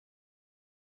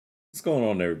What's going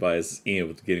on, everybody? This is Ian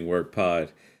with the Getting Work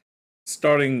Pod.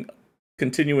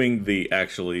 Continuing the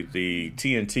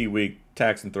TNT week,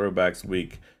 Tax and Throwbacks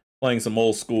week, playing some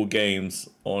old school games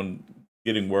on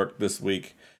Getting Work this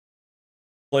week.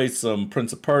 Played some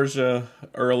Prince of Persia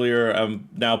earlier. I'm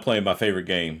now playing my favorite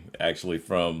game, actually,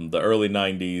 from the early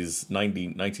 90s,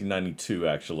 1992,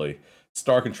 actually.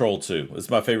 Star Control 2. It's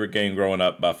my favorite game growing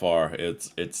up by far.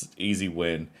 It's easy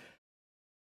win.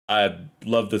 I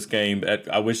love this game.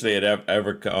 I wish they had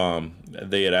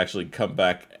they had actually come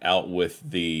back out with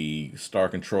the Star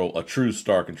Control, a true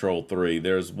Star Control 3.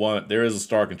 There is a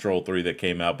Star Control 3 that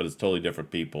came out, but it's totally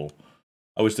different people.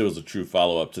 I wish there was a true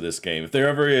follow-up to this game. If there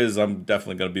ever is, I'm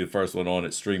definitely going to be the first one on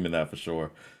it, streaming that for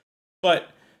sure. But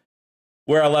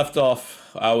where I left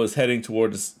off, I was heading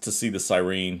towards to see the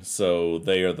Syreen, so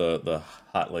they are the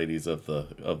hot ladies of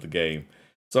the game.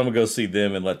 So I'm gonna go see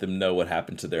them and let them know what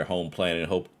happened to their home planet,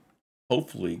 and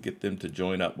hopefully get them to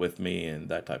join up with me and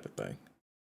that type of thing.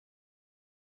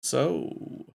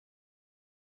 So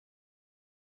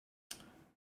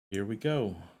here we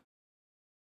go.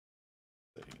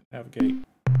 Navigate.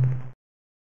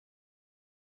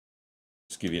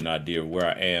 Just give you an idea of where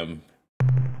I am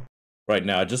right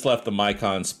now. I just left the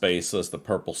Mycon space, so it's the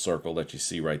purple circle that you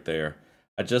see right there.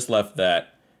 I just left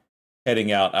that.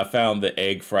 Heading out, I found the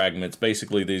egg fragments.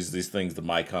 Basically, these things the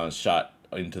Mycons shot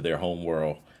into their home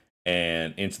world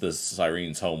and into the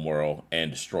Syreen's home world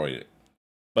and destroyed it.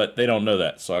 But they don't know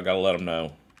that, so I gotta let them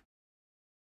know.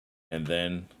 And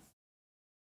then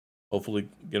hopefully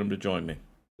get them to join me.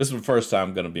 This is the first time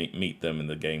I'm gonna meet them in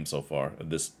the game so far.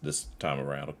 This time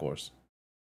around, of course.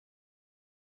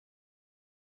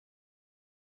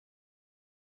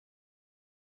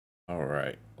 All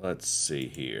right, let's see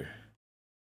here.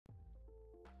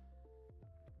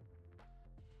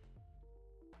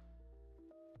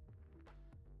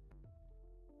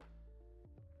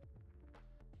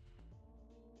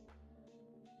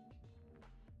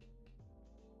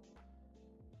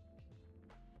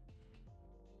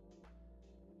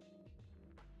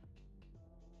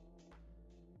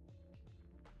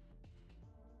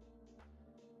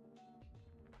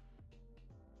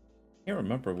 I can't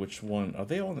remember which one. Are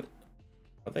they on?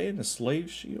 Are they in the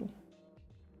slave shield?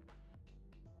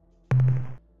 I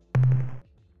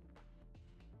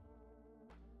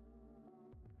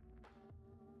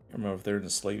can't remember if they're in the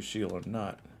slave shield or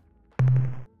not. But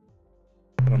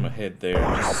I'm gonna head there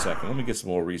in just a second. Let me get some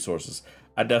more resources.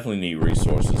 I definitely need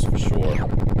resources for sure.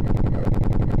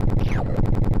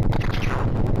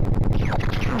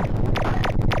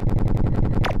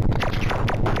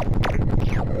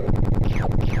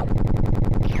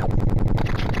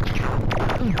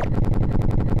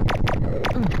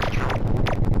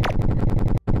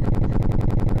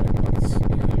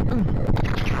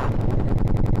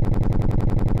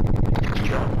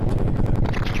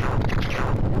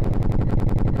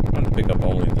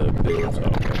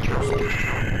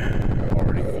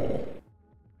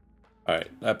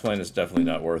 That plan is definitely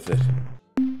not worth it.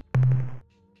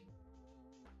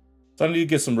 So I need to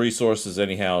get some resources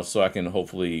anyhow, so I can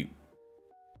hopefully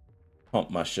pump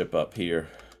my ship up here.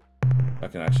 I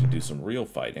can actually do some real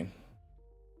fighting.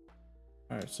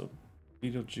 Alright, so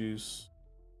Beetlejuice.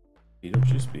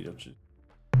 Beetlejuice.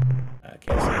 I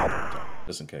can't say that,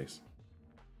 just in case.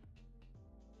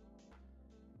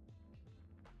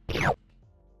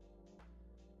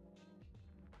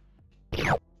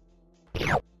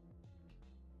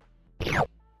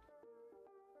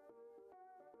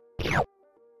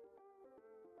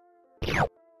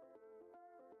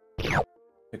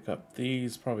 Pick up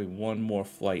these, probably one more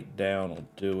flight down will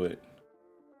do it.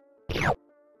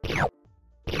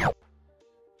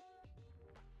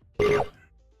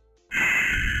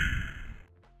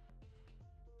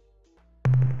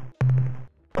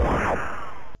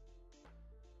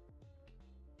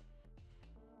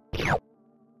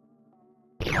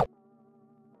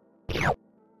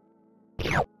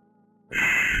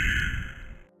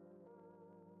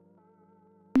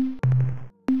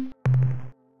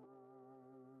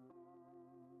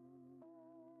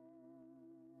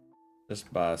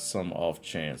 Just by some off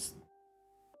chance.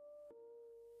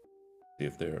 See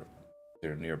if they're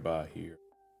nearby here.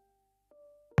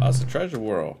 Oh, it's a treasure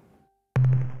world.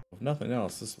 If nothing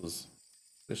else,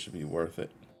 this should be worth it.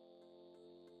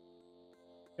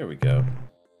 Here we go.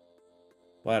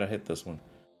 Glad I hit this one.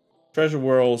 Treasure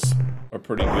worlds are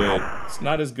pretty good. It's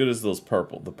not as good as those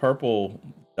purple. The purple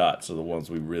dots are the ones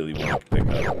we really want to pick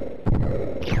up.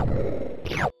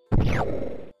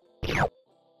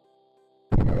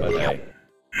 But hey,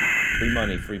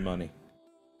 free money.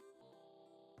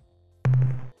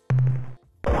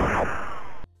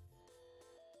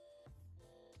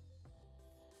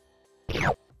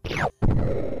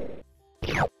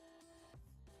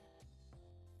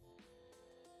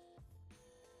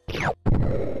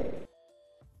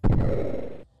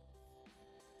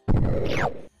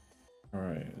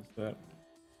 that.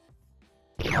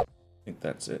 I think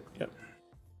that's it. Yep.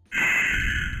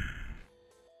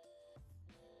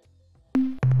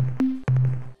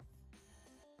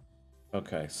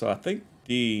 Okay, so I think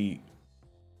the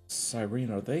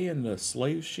Syreen, are they in the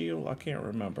slave shield? I can't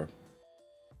remember.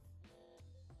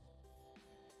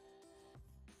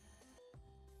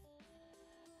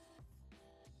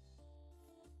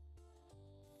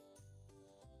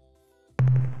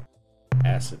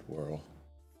 Acid World.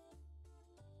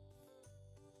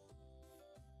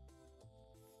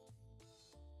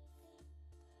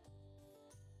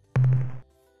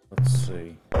 Let's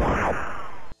see.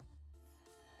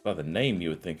 By the name, you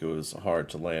would think it was hard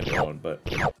to land on, but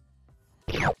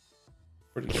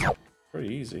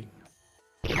pretty easy.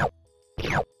 Can't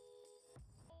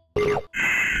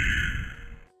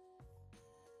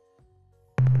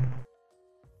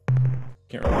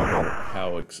remember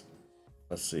how.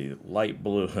 Let's see. Light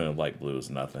blue. Light blue is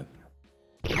nothing.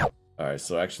 All right,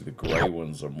 so actually the gray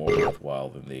ones are more worthwhile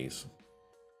than these.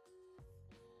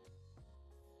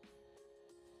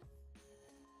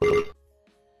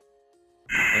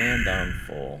 And I'm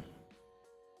full.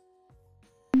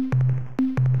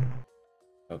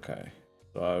 Okay,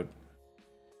 so I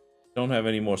don't have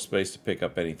any more space to pick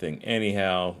up anything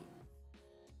anyhow.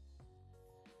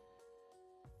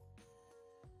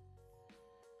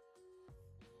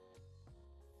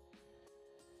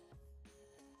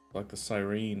 Like the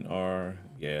Syreen are...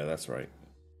 Yeah, that's right.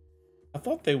 I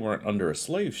thought they weren't under a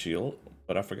slave shield,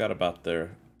 but I forgot about they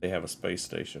have a space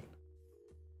station.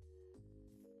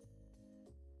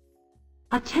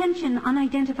 Attention,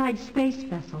 unidentified space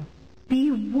vessel. Be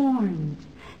warned.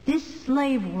 This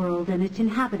slave world and its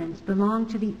inhabitants belong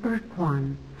to the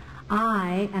Urquan.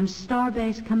 I am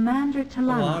Starbase Commander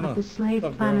Talana of the slave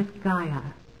planet Gaia.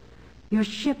 Your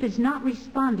ship is not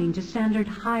responding to standard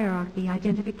hierarchy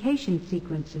identification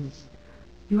sequences.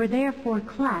 You are therefore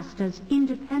classed as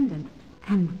independent.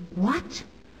 And what?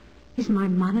 Is my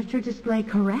monitor display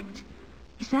correct?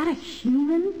 Is that a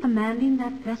human commanding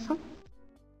that vessel?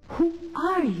 Who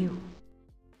are you?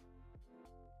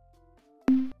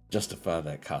 Justify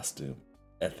that costume.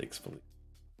 Ethics, please.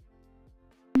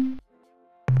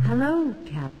 Hello,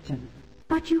 Captain.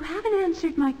 But you haven't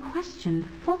answered my question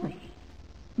fully.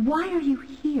 Why are you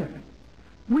here?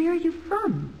 Where are you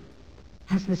from?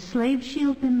 Has the slave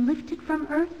shield been lifted from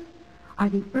Earth? Are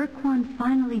the Urquan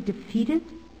finally defeated?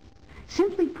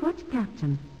 Simply put,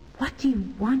 Captain, what do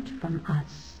you want from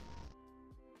us?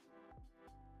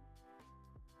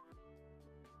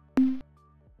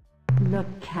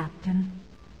 Look, Captain,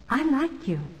 I like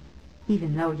you.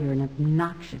 Even though you're an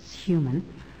obnoxious human,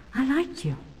 I like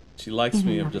you. She likes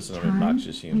me, I'm just an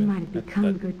obnoxious human. We might have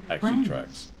become good friends.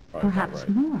 Tracks. Perhaps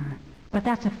more. But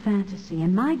that's a fantasy,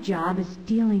 and my job is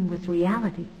dealing with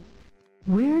reality.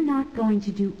 We're not going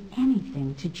to do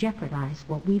anything to jeopardize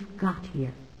what we've got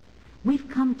here. We've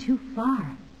come too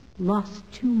far, lost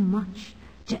too much,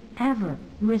 to ever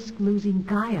risk losing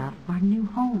Gaia, our new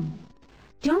home.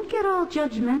 Don't get all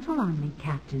judgmental on me,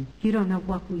 Captain. You don't know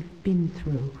what we've been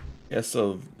through. Yeah,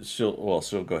 so she'll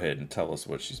go ahead and tell us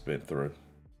what she's been through.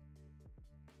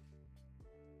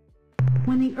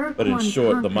 When the Urquan but in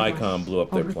short, the Mycon blew up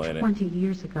their planet 20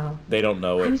 years ago. They don't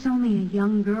know it. I was only a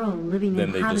young girl living then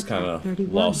in they just kind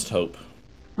of lost hope.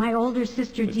 My older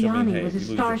sister Gianni was a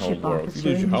starship officer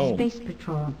in the Space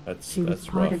Patrol. She was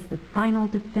part of the final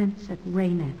defense at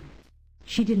Raynet.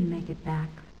 She didn't make it back.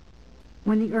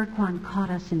 When the Urquan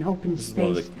caught us in open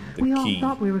space, we all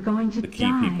thought we were going to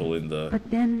die. People in the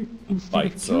but then, instead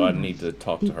fight, of so I need to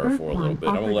talk to her for a little bit.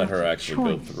 I'm gonna let her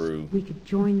actually go through. We could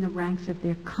join the ranks of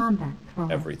their combat thralls.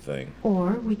 Everything.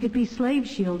 Or we could be slave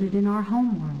shielded in our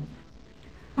homeworld.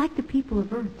 Like the people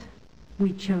of Earth,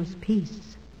 we chose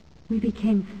peace. We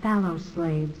became fallow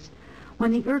slaves.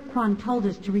 When the Urquan told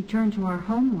us to return to our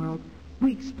homeworld,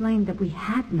 we explained that we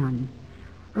had none.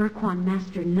 Urquan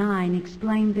Master 9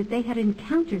 explained that they had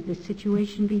encountered this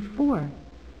situation before,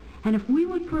 and if we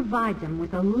would provide them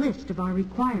with a list of our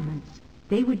requirements,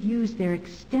 they would use their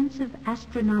extensive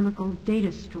astronomical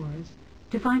data stores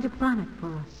to find a planet for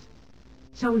us.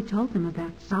 So we told them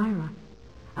about Syra,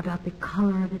 about the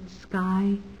color of its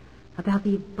sky, about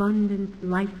the abundant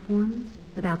life forms,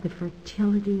 about the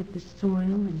fertility of the soil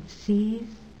and seas.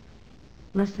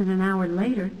 Less than an hour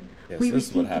later, we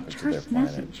received a terse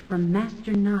message from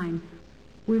Master 9.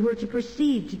 We were to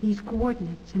proceed to these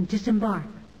coordinates and disembark.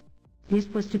 This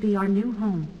was to be our new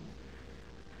home.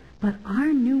 But our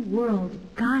new world,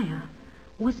 Gaia,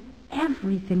 was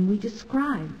everything we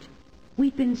described.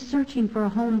 We'd been searching for a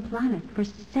home planet for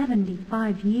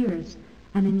 75 years,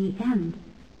 and in the end,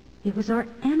 it was our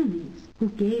enemies who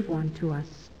gave one to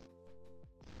us.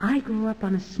 I grew up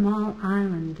on a small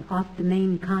island off the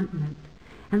main continent,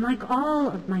 and like all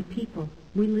of my people,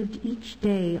 we lived each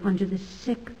day under the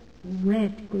sick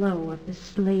red glow of the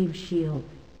slave shield.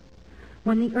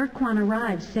 When the Urquan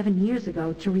arrived 7 years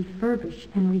ago to refurbish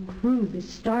and recrew the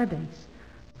starbase,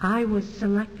 I was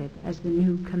selected as the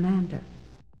new commander.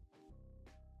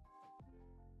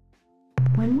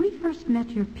 When we first met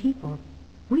your people,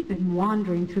 we've been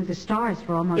wandering through the stars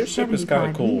for almost Their ship is kind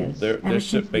of cool. Their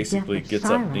ship basically gets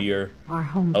up near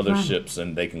other ships,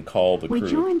 and they can call the crew.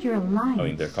 We joined your alliance. I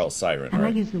mean, they're called Syreen, and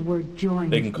right? I use the word join.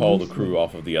 They can call the crew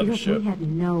off of the other ship. We had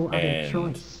no other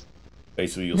choice.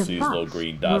 Basically, you'll see these little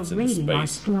green dots in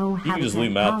space. You can just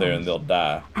leave them out there and they'll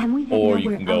die. Or you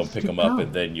can go and pick them up,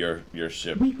 and then your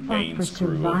ship gains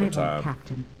crew over time.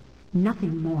 Captain.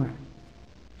 Nothing more.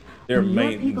 Their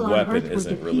main weapon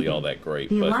isn't really all that great,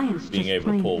 but being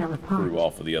able to pull crew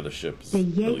off of the other ship is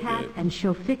really good. And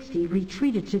Shofixi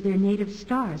retreated to their native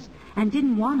stars and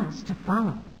didn't want us to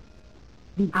follow.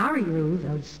 The Ariru,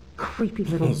 those creepy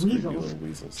little weasels,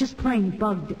 just plain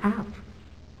bugged out,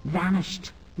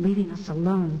 vanished, leaving us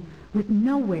alone with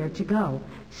nowhere to go,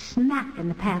 smack in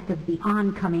the path of the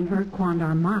oncoming Urquan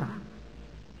Armada.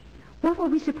 What were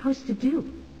we supposed to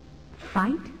do?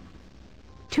 Fight?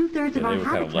 2/3 of our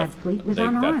habitat fleet was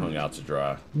unarmed. Definitely out to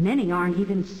dry. Many aren't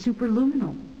even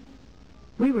superluminal.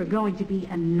 We were going to be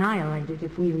annihilated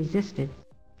if we resisted,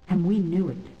 and we knew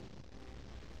it.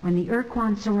 When the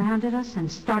Urquan surrounded us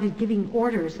and started giving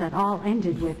orders that all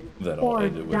ended with or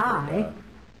die,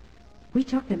 we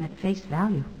took them at face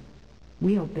value.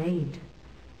 We obeyed.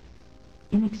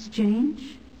 In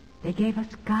exchange, they gave us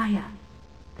Gaia,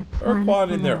 the planet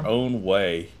Urquan in their own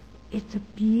way. It's a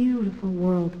beautiful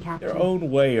world, Captain. Their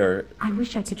own way are I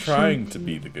wish I could trying to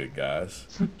be the good guys.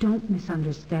 So don't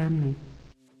misunderstand me.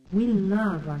 We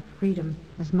love our freedom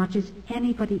as much as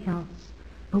anybody else,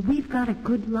 but we've got a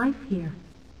good life here,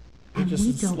 and just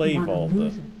we don't enslave want to all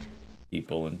lose the it.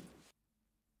 people, and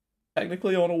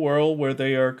technically on a world where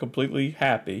they are completely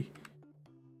happy.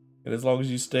 And as long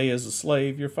as you stay as a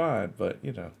slave, you're fine, but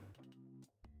you know.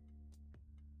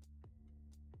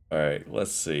 Alright,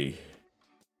 let's see.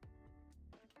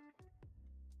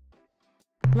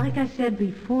 Like I said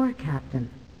before, Captain,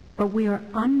 but we are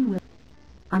unwilling.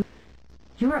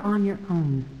 You're on your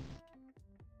own.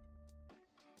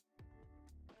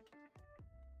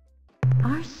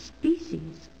 Our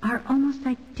species are almost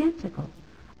identical,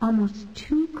 almost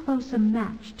too close a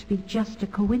match to be just a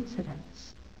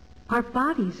coincidence. Our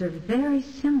bodies are very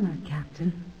similar,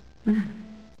 Captain.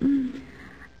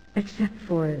 Except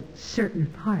for certain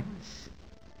parts.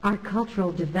 Our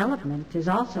cultural development is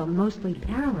also mostly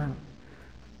parallel.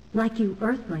 Like you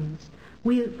Earthlings,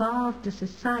 we evolved a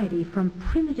society from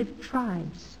primitive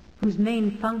tribes whose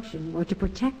main function were to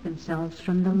protect themselves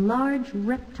from the large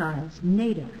reptiles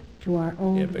native to our old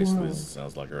world. Yeah, basically this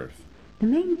sounds like Earth. The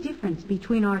main difference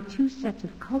between our two sets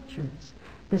of cultures,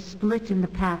 the split in the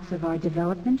paths of our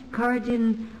development, occurred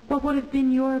in what would have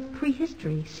been your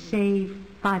prehistory, say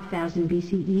 5000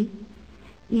 BCE.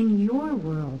 In your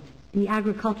world, the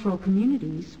agricultural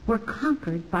communities were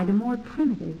conquered by the more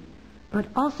primitive, but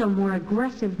also more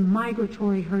aggressive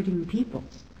migratory herding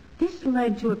peoples. This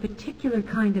led to a particular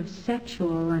kind of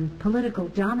sexual and political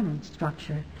dominance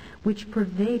structure which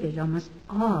pervaded almost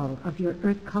all of your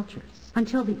Earth cultures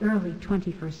until the early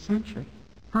 21st century.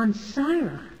 On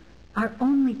Syra, our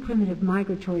only primitive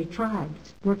migratory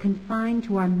tribes were confined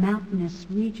to our mountainous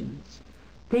regions.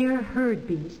 Their herd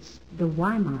beasts, the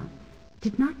Waima,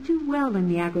 did not do well in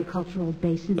the agricultural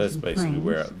basins That's and basically plains.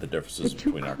 where the differences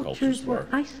between our cultures were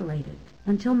isolated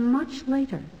until much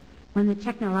later, when the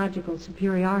technological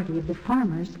superiority of the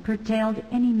farmers curtailed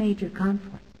any major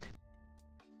conflict.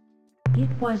 It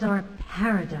was our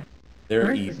paradise. They're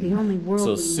Earth was the only world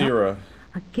so we Syra,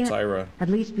 Again, Syra, at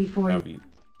least before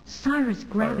Syra's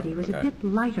gravity was a bit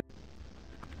lighter.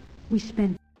 We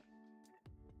spent.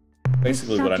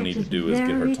 Basically, what I need to do is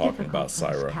get her talking about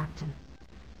Syra. Captain.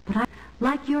 But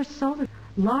like your solar,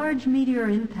 large meteor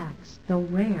impacts, though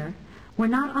rare, were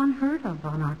not unheard of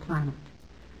on our planet.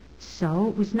 So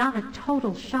it was not a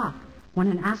total shock when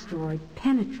an asteroid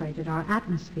penetrated our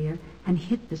atmosphere and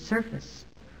hit the surface.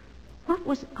 What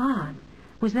was odd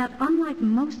was that unlike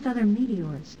most other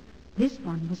meteors, this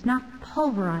one was not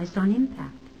pulverized on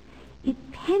impact.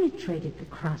 It penetrated the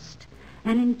crust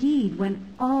and indeed went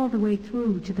all the way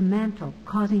through to the mantle,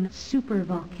 causing a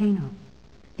supervolcano.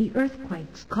 The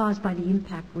earthquakes caused by the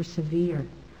impact were severe.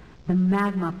 The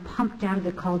magma pumped out of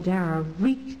the caldera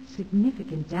wreaked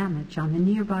significant damage on the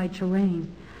nearby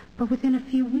terrain, but within a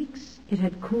few weeks it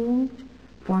had cooled,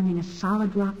 forming a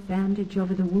solid rock bandage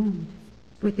over the wound.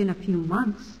 Within a few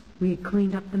months, we had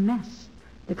cleaned up the mess.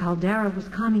 The caldera was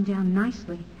calming down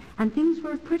nicely, and things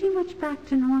were pretty much back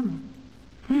to normal.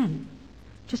 Then,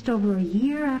 just over a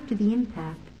year after the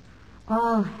impact,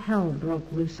 all hell broke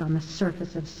loose on the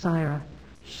surface of Syra.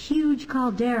 Huge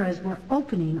calderas were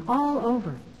opening all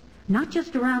over, not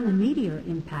just around the meteor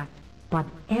impact, but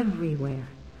everywhere.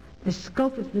 The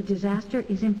scope of the disaster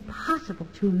is impossible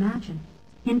to imagine.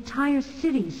 Entire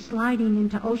cities sliding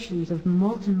into oceans of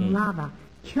molten lava,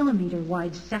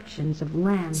 kilometer-wide sections of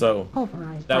land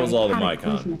pulverized by a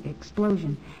cataclysmic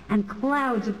explosion, and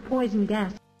clouds of poison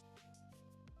gas.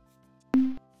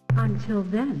 Until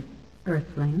then,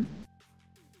 Earthling.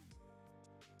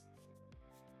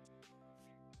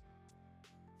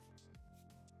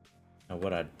 Now,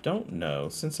 what I don't know,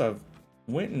 since I've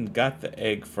went and got the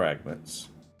egg fragments.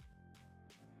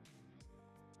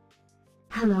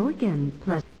 Hello again,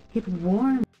 plus it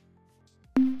warmed.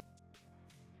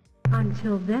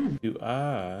 Until then. Did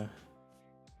I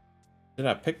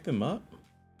pick them up?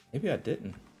 Maybe I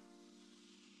didn't.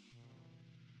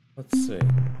 Let's see.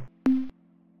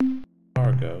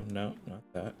 Cargo. No, not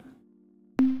that.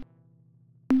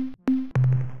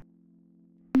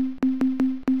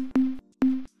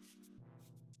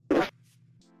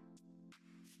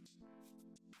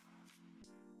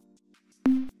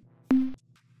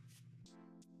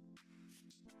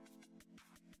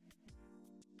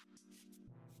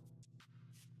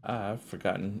 I've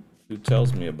forgotten who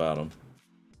tells me about them.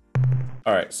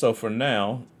 Alright, so for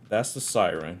now, that's the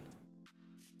Syreen.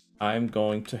 I'm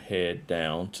going to head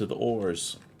down to the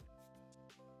ores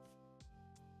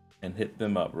and hit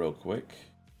them up real quick.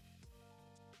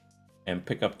 And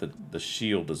pick up the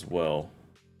shield as well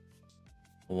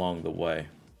along the way.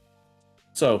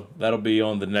 So that'll be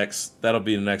on the next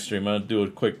stream. I'm gonna do a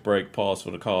quick break, pause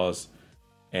for the cause,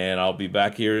 and I'll be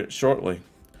back here shortly.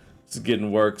 This is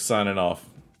Getting Work signing off.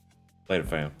 Later,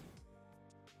 fam.